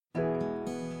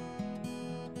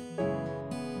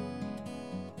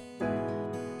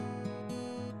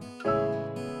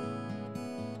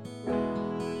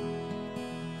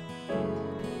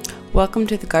Welcome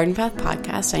to the Garden Path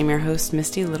Podcast. I'm your host,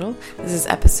 Misty Little. This is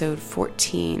episode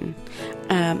 14.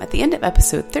 At the end of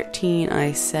episode 13,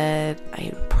 I said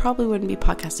I probably wouldn't be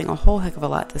podcasting a whole heck of a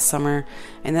lot this summer,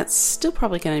 and that's still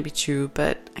probably going to be true,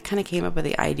 but I kind of came up with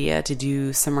the idea to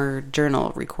do summer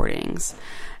journal recordings.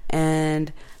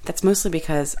 And that's mostly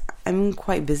because I'm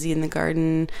quite busy in the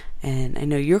garden, and I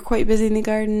know you're quite busy in the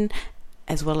garden,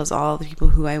 as well as all the people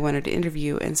who I wanted to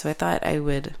interview, and so I thought I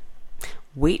would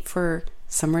wait for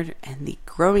summer and the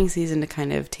growing season to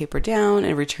kind of taper down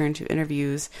and return to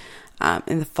interviews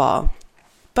in the fall.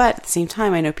 But at the same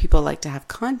time, I know people like to have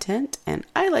content, and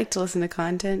I like to listen to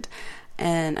content,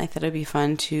 and I thought it'd be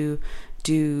fun to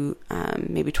do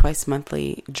maybe twice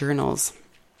monthly journals.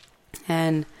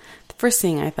 And the first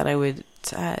thing I thought I would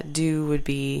do would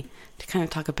be to kind of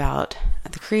talk about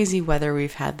the crazy weather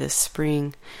we've had this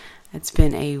spring. It's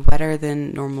been a wetter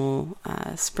than normal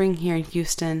spring here in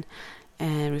Houston,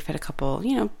 and we've had a couple,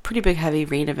 pretty big heavy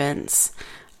rain events.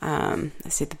 I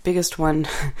say the biggest one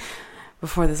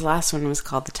before this last one was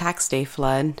called the Tax Day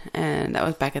flood, and that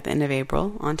was back at the end of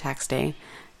April on Tax Day.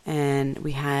 And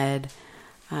we had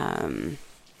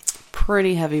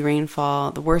pretty heavy rainfall.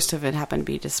 The worst of it happened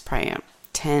to be just probably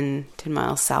 10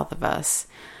 miles south of us.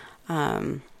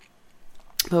 But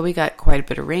we got quite a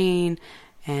bit of rain,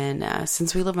 and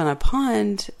since we live on a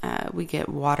pond, we get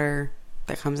water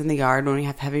that comes in the yard when we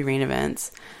have heavy rain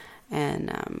events, and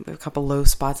we have a couple low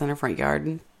spots on our front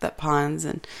yard that ponds,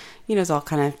 and it's all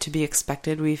kind of to be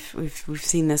expected. We've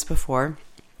seen this before.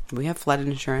 We have flood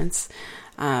insurance.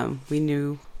 We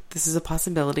knew this is a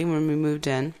possibility when we moved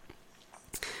in.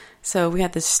 So we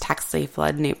had this Tax Day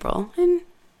flood in April, and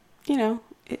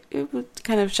it would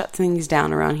kind of shut things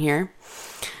down around here.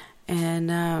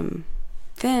 And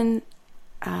then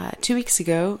 2 weeks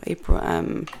ago,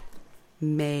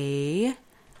 May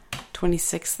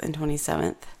 26th and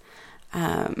 27th,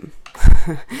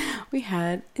 we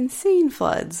had insane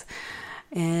floods,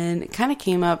 and it kind of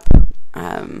came up,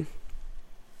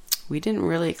 we didn't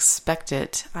really expect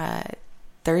it.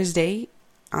 Thursday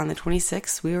on the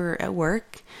 26th, we were at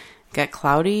work, it got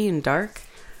cloudy and dark,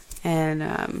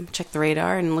 and checked the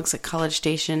radar, and it looks like College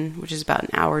Station, which is about an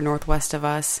hour northwest of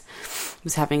us,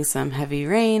 was having some heavy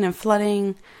rain and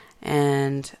flooding,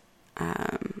 and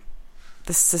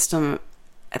the system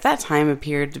at that time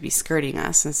appeared to be skirting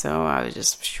us, and so I was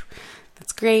just,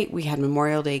 that's great. We had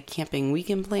Memorial Day camping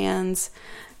weekend plans,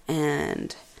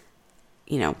 and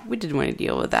we didn't want to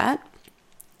deal with that.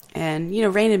 And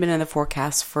rain had been in the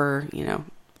forecast for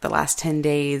the last 10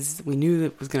 days. We knew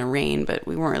it was going to rain, but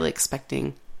we weren't really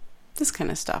expecting this kind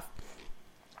of stuff.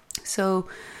 So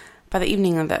by the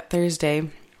evening of that Thursday,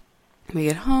 we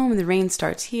get home and the rain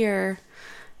starts here,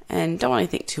 and don't want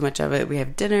to think too much of it. We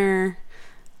have dinner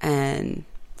and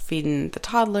feeding the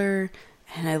toddler,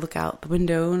 and I look out the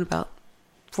window in about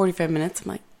 45 minutes. I'm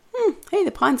like, hey,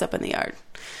 the pond's up in the yard.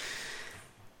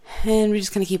 And we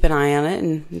just kind of keep an eye on it,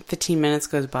 and 15 minutes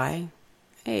goes by.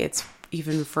 Hey, it's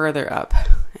even further up.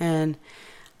 And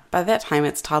by that time,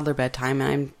 it's toddler bedtime,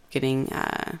 and I'm getting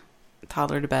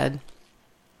toddler to bed.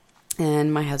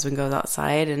 And my husband goes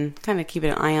outside and kind of keeping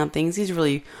an eye on things. He's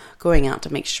really going out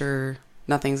to make sure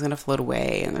nothing's going to float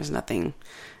away and there's nothing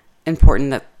important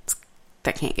that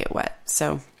can't get wet.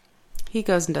 So he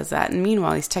goes and does that. And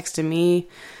meanwhile, he's texting me,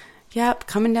 yep,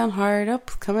 coming down hard,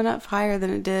 coming up higher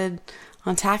than it did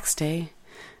on Tax Day.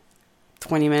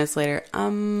 20 minutes later,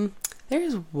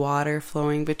 there's water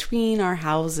flowing between our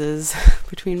houses,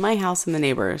 between my house and the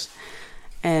neighbors.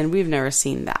 And we've never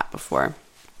seen that before.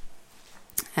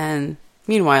 And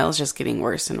meanwhile, it's just getting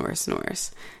worse and worse and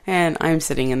worse. And I'm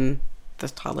sitting in the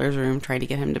toddler's room trying to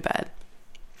get him to bed,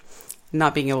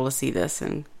 not being able to see this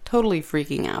and totally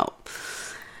freaking out.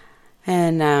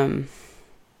 And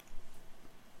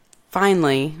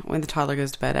finally, when the toddler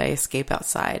goes to bed, I escape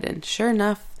outside, and sure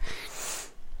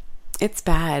enough, it's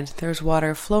bad. There's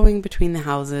water flowing between the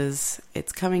houses.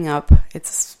 It's coming up.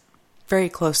 It's very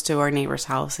close to our neighbor's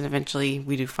house, and eventually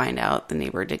we do find out the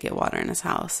neighbor did get water in his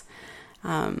house.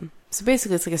 So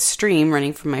basically, it's like a stream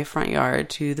running from my front yard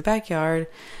to the backyard,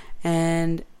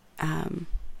 and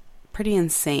pretty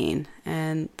insane.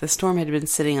 And the storm had been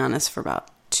sitting on us for about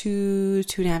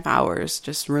 2.5 hours,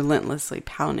 just relentlessly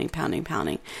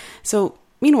pounding. So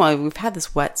meanwhile, we've had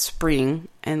this wet spring,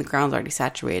 and the ground's already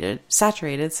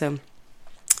saturated, so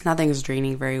nothing's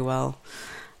draining very well.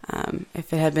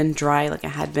 If it had been dry like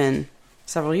it had been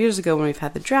several years ago when we've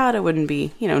had the drought, it wouldn't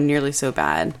be, nearly so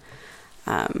bad.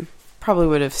 Probably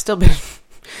would have still been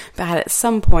bad at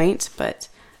some point, but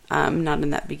not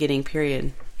in that beginning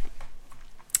period.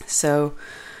 So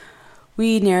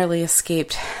we narrowly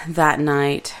escaped that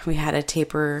night. We had a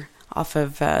taper off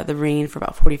of the rain for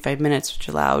about 45 minutes, which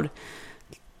allowed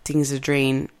things to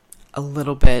drain a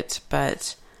little bit.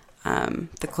 But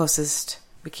the closest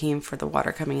we came for the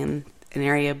water coming in an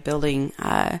area building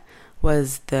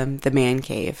was the man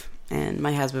cave. And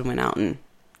my husband went out and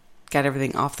got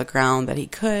everything off the ground that he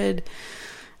could.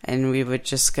 And we were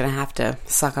just going to have to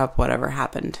suck up whatever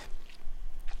happened.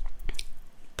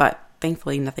 But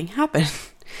thankfully nothing happened.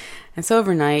 And so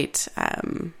overnight,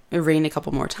 it rained a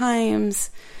couple more times.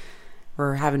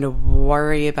 We're having to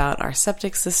worry about our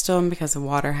septic system because the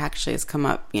water actually has come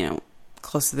up,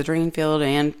 close to the drain field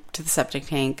and to the septic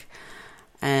tank.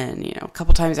 And, a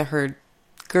couple times I heard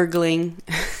gurgling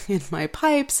in my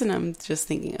pipes, and I'm just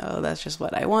thinking, oh, that's just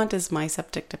what I want, is my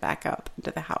septic to back up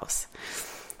into the house.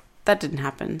 That didn't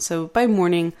happen. So by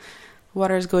morning, the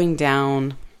water is going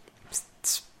down.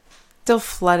 It's still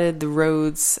flooded the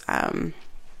roads.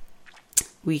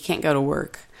 We can't go to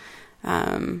work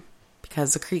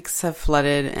because the creeks have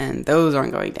flooded, and those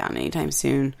aren't going down anytime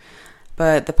soon.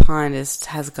 But the pond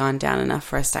has gone down enough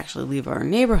for us to actually leave our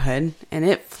neighborhood, and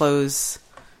it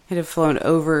had flown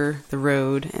over the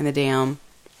road and the dam.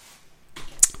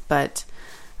 But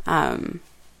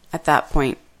at that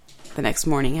point, the next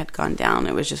morning had gone down.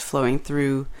 It was just flowing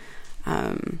through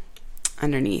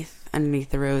underneath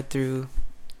the road through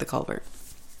the culvert.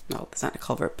 No, it's not a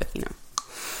culvert, but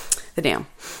the dam.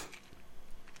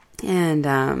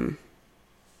 And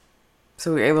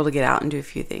so we were able to get out and do a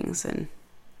few things. And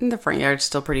the front yard's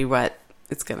still pretty wet.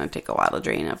 It's going to take a while to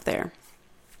drain up there.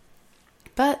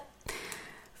 But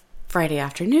Friday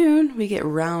afternoon, we get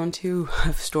round two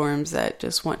of storms that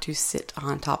just want to sit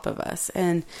on top of us.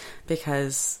 And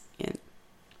because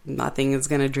nothing is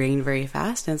going to drain very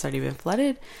fast and it's already been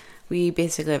flooded, we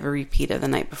basically have a repeat of the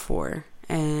night before.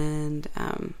 And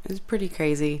it was pretty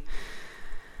crazy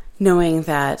knowing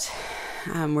that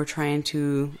we're trying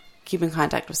to keep in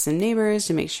contact with some neighbors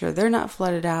to make sure they're not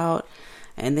flooded out.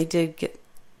 And they did get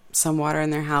some water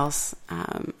in their house,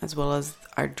 as well as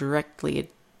our directly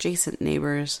adjacent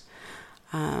neighbors.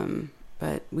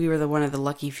 But we were one of the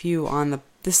lucky few on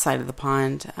this side of the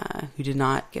pond who did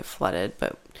not get flooded.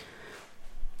 But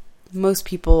most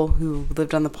people who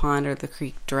lived on the pond or the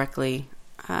creek directly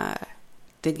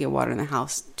did get water in the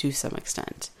house to some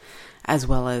extent, as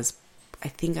well as I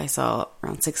think I saw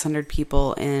around 600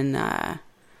 people in the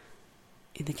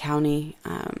county.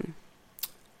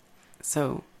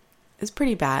 So it's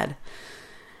pretty bad.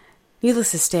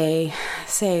 Needless to say,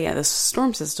 the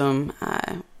storm system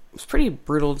was pretty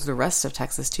brutal to the rest of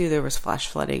Texas too. There was flash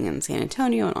flooding in San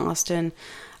Antonio and Austin,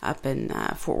 up in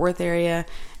Fort Worth area,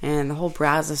 and the whole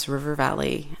Brazos River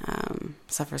Valley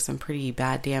suffered some pretty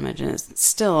bad damage. And it's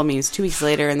still, it's 2 weeks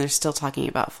later, and they're still talking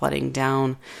about flooding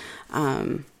down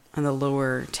on the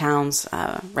lower towns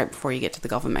right before you get to the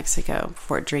Gulf of Mexico,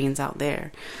 before it drains out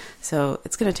there. So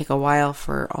it's going to take a while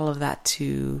for all of that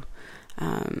to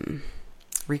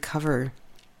recover,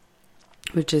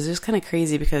 which is just kind of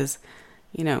crazy because,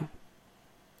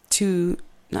 3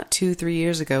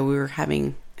 years ago, we were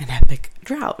having an epic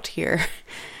drought here.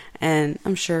 And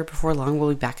I'm sure before long we'll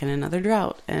be back in another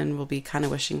drought, and we'll be kind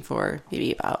of wishing for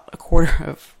maybe about a quarter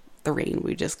of the rain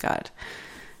we just got.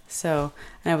 So,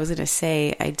 and I was going to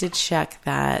say, I did check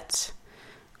that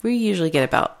we usually get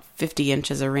about 50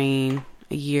 inches of rain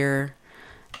a year,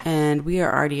 and we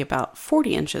are already about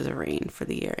 40 inches of rain for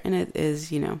the year. And it is,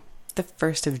 the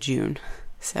 1st of June.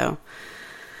 So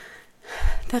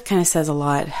that kind of says a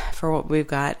lot for what we've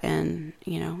got. And,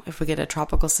 if we get a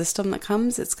tropical system that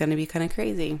comes, it's going to be kind of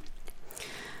crazy.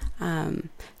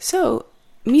 So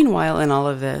meanwhile, in all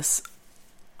of this,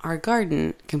 our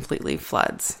garden completely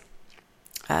floods.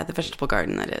 The vegetable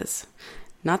garden, that is.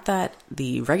 Not that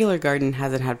the regular garden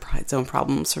hasn't had its own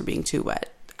problems for being too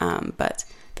wet, but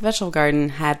the vegetable garden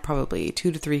had probably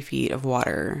 2 to 3 feet of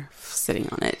water sitting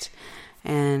on it.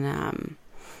 And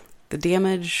the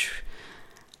damage,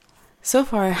 so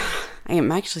far, I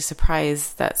am actually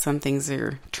surprised that some things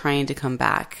are trying to come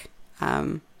back.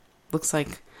 Looks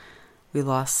like we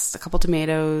lost a couple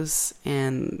tomatoes,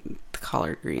 and the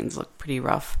collard greens look pretty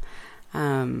rough.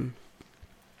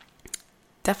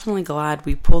 Definitely glad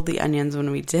we pulled the onions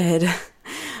when we did.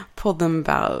 Pulled them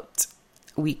about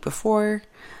a week before.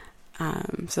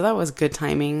 So that was good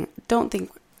timing. Don't think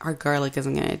our garlic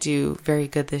isn't going to do very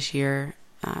good this year.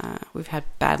 We've had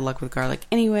bad luck with garlic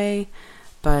anyway,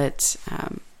 but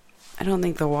I don't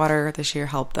think the water this year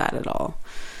helped that at all.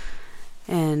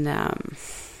 And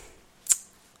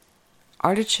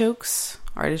artichokes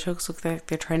look like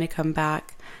they're trying to come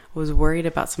back. I was worried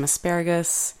about some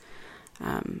asparagus.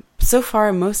 So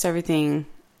far, most everything,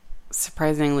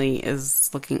 surprisingly,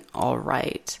 is looking all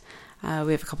right.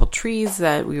 We have a couple trees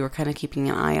that we were kind of keeping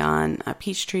an eye on. A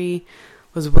peach tree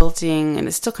was wilting, and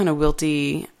it's still kind of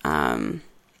wilty,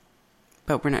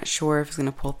 but we're not sure if it's going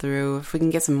to pull through. If we can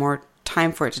get some more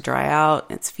time for it to dry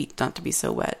out, its feet not to be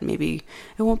so wet, maybe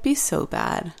it won't be so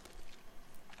bad.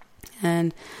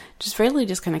 And just really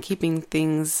just kind of keeping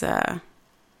things, a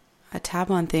tab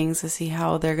on things to see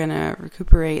how they're going to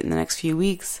recuperate in the next few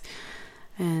weeks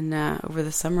and over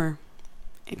the summer.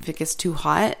 If it gets too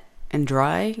hot and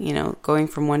dry, going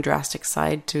from one drastic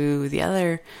side to the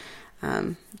other,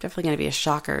 definitely going to be a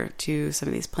shocker to some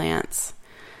of these plants.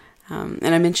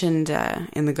 And I mentioned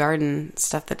in the garden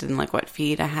stuff that didn't like wet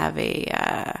feet. I have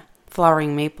a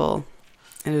flowering maple.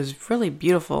 It was really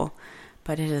beautiful,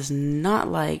 but it has not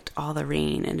liked all the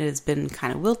rain, and it has been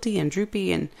kind of wilty and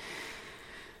droopy and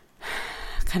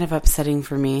kind of upsetting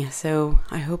for me. So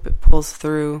I hope it pulls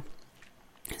through.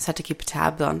 Just have to keep a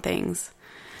tab on things.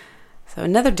 So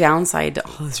another downside to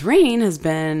all this rain has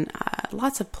been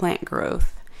lots of plant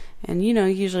growth. And,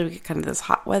 usually we get kind of this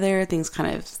hot weather, things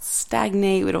kind of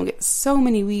stagnate. We don't get so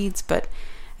many weeds, but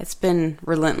it's been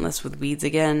relentless with weeds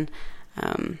again.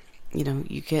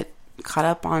 You get caught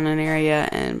up on an area,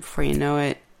 and before you know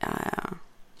it,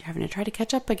 you're having to try to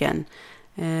catch up again.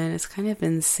 And it's kind of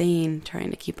insane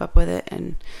trying to keep up with it.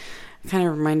 And I kind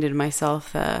of reminded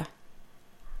myself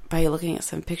by looking at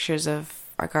some pictures of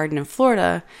our garden in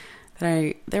Florida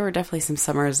that there were definitely some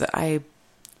summers that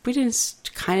we didn't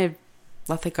kind of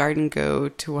let the garden go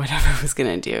to whatever it was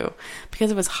going to do,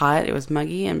 because it was hot, it was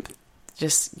muggy, and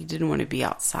just you didn't want to be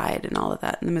outside and all of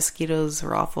that. And the mosquitoes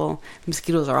were awful. The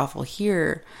mosquitoes are awful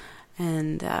here,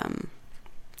 and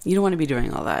you don't want to be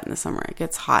doing all that in the summer. It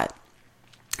gets hot,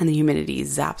 and the humidity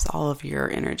zaps all of your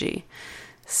energy.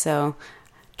 So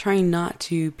trying not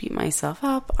to beat myself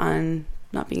up on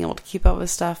not being able to keep up with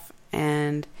stuff,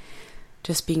 and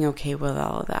just being okay with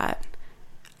all of that.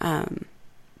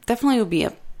 Definitely will be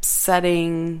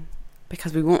upsetting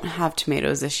because we won't have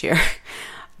tomatoes this year.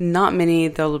 Not many.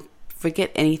 If we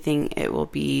get anything, it will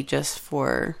be just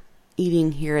for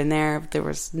eating here and there. There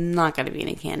was not going to be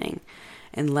any canning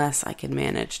unless I can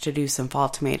manage to do some fall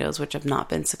tomatoes, which I've not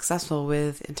been successful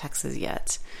with in Texas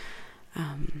yet.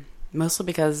 Mostly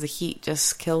because the heat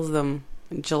just kills them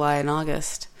in July and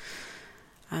August.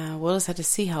 We'll just have to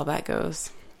see how that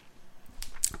goes.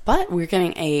 But we're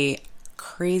getting a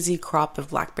crazy crop of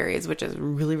blackberries, which is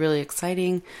really, really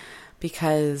exciting,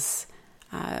 because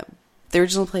the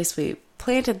original place we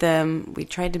planted them, we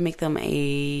tried to make them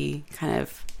a kind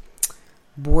of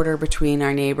border between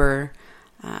our neighbor,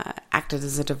 acted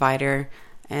as a divider,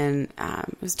 and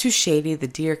it was too shady. The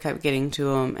deer kept getting to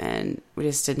them, and we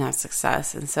just didn't have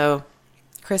success. And so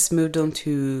Chris moved them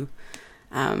to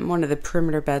one of the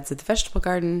perimeter beds of the vegetable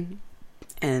garden,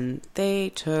 and they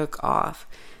took off.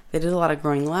 They did a lot of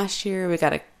growing last year. We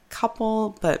got a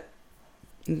couple, but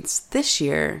it's this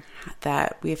year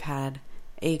that we've had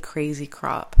a crazy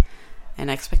crop, and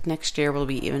I expect next year will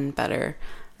be even better.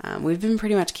 We've been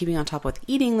pretty much keeping on top with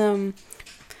eating them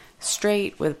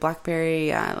straight with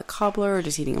blackberry cobbler,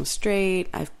 just eating them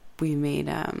straight. We made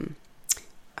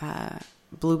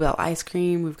bluebell ice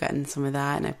cream. We've gotten some of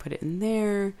that, and I put it in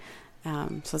there.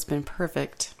 So it's been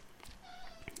perfect.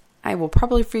 I will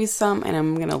probably freeze some, and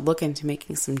I'm going to look into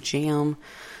making some jam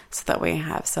so that way I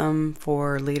have some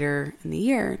for later in the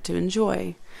year to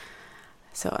enjoy.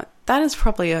 So that is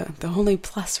probably the only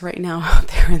plus right now out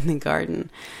there in the garden.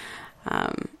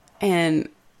 And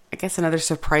I guess another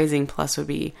surprising plus would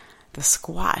be the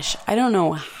squash. I don't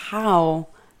know how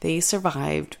they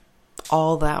survived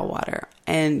all that water.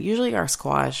 And usually our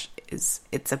squash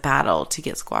it's a battle to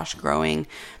get squash growing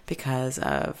because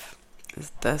of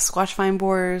the squash vine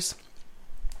borers.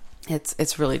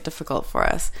 It's really difficult for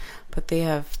us, but they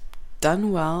have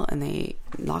done well, and they,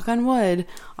 knock on wood,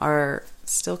 are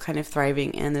still kind of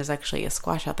thriving. And there's actually a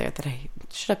squash out there that I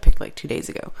should have picked like 2 days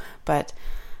ago, but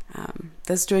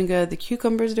that's doing good. The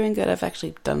cucumber's doing good. I've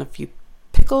actually done a few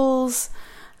pickles.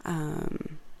 I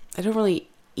don't really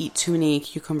eat too many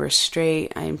cucumbers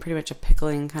straight. I'm pretty much a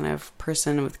pickling kind of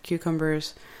person with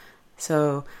cucumbers,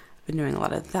 so I've been doing a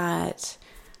lot of that.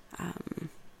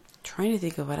 Trying to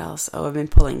think of what else. Oh, I've been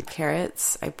pulling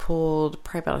carrots. I pulled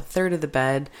probably about a third of the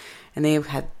bed, and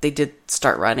they did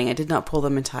start rotting. I did not pull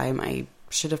them in time. I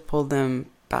should have pulled them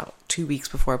about 2 weeks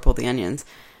before I pulled the onions.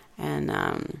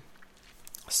 And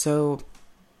so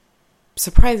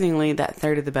surprisingly, that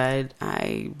third of the bed,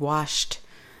 I washed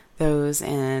those,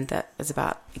 and that is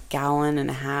about 1.5 gallon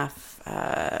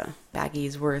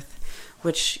baggies worth,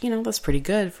 which, that's pretty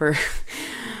good for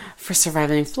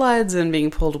surviving floods and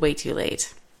being pulled way too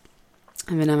late.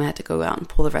 And then I'm going to have to go out and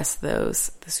pull the rest of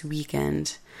those this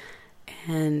weekend.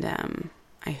 And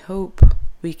I hope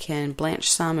we can blanch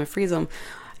some and freeze them.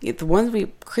 The ones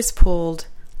Chris pulled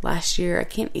last year, I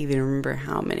can't even remember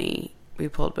how many we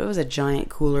pulled, but it was a giant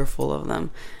cooler full of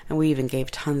them, and we even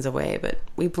gave tons away. But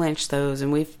we blanched those,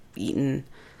 and we've eaten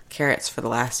carrots for the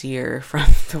last year from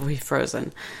that we've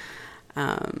frozen.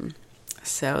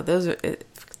 So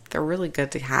they're really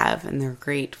good to have, and they're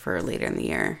great for later in the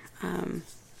year.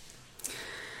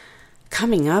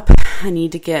 Coming up, I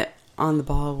need to get on the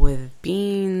ball with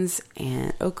beans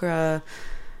and okra,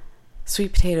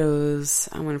 sweet potatoes.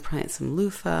 I'm going to plant some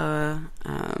loofah.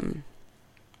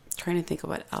 Trying to think of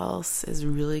what else is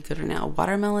really good right now.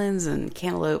 Watermelons and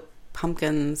cantaloupe,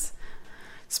 pumpkins,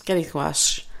 spaghetti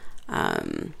squash, all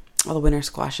the winter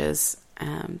squashes.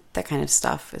 That kind of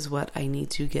stuff is what I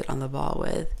need to get on the ball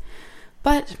with.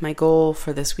 But my goal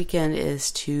for this weekend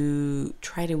is to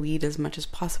try to weed as much as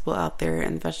possible out there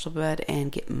in the vegetable bed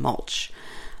and get mulch.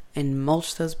 And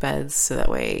mulch those beds so that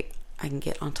way I can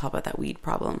get on top of that weed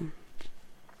problem.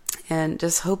 And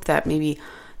just hope that maybe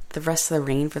the rest of the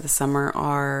rain for the summer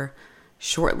are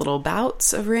short little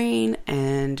bouts of rain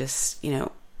and just,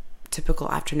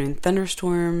 typical afternoon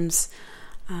thunderstorms,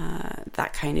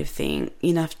 that kind of thing.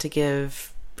 Enough to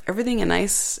give everything a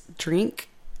nice drink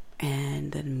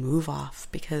and then move off,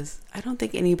 because I don't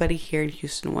think anybody here in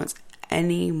Houston wants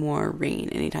any more rain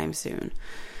anytime soon.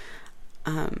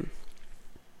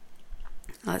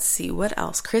 Let's see, what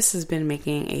else? Chris has been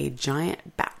making a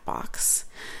giant bat box,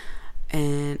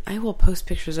 and I will post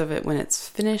pictures of it when it's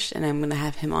finished, and I'm going to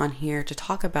have him on here to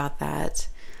talk about that,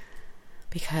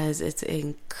 because it's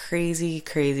a crazy,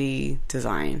 crazy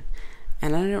design,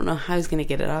 and I don't know how he's going to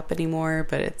get it up anymore,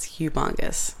 but it's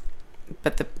humongous.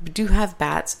 But we do have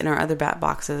bats in our other bat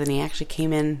boxes, and he actually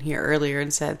came in here earlier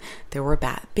and said there were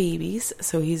bat babies,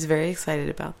 so he's very excited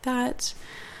about that.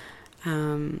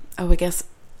 I guess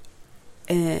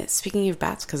speaking of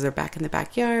bats, because they're back in the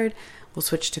backyard, we'll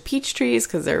switch to peach trees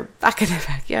because they're back in the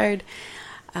backyard.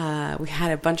 We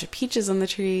had a bunch of peaches on the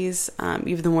trees,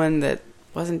 even the one that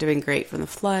wasn't doing great from the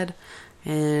flood,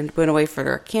 and went away for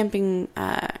our camping.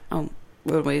 We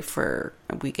went away for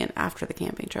a weekend after the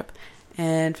camping trip,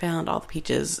 and found all the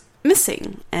peaches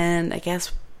missing. And I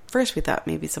guess first we thought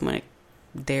maybe someone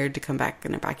dared to come back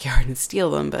in our backyard and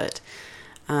steal them, but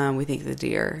we think the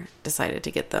deer decided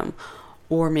to get them.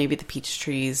 Or maybe the peach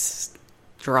trees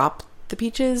dropped the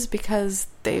peaches because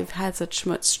they've had such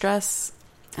much stress.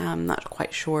 I'm not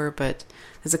quite sure, but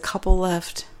there's a couple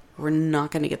left. We're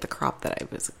not going to get the crop that I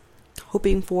was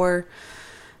hoping for.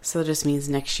 So that just means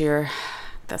next year,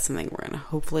 that's something we're going to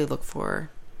hopefully look for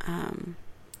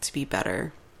to be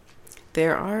better.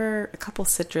 There are a couple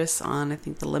citrus on, I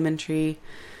think, the lemon tree.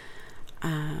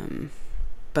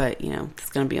 But, it's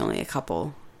going to be only a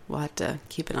couple. We'll have to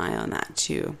keep an eye on that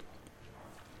too.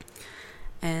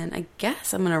 And I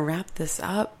guess I'm going to wrap this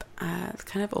up. It's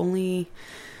kind of only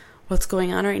what's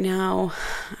going on right now.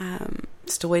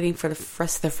 Still waiting for the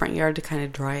rest of the front yard to kind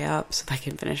of dry up so that I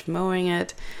can finish mowing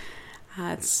it.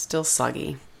 It's still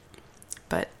soggy.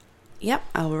 But, yep,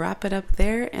 I'll wrap it up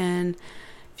there. And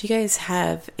if you guys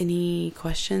have any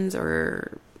questions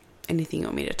or anything you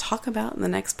want me to talk about in the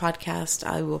next podcast,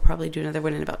 I will probably do another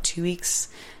one in about 2 weeks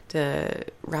to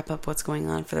wrap up what's going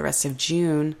on for the rest of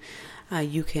June.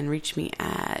 You can reach me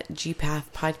at GPath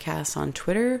Podcast on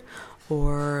Twitter,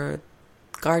 or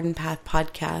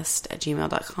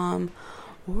gardenpathpodcast@gmail.com,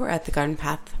 or at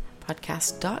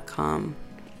thegardenpathpodcast.com.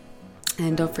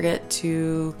 And don't forget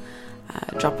to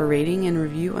drop a rating and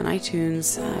review on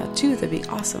iTunes too. That'd be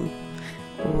awesome.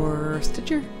 Or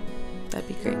Stitcher. That'd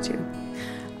be great too.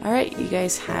 All right, you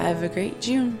guys have a great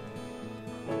June.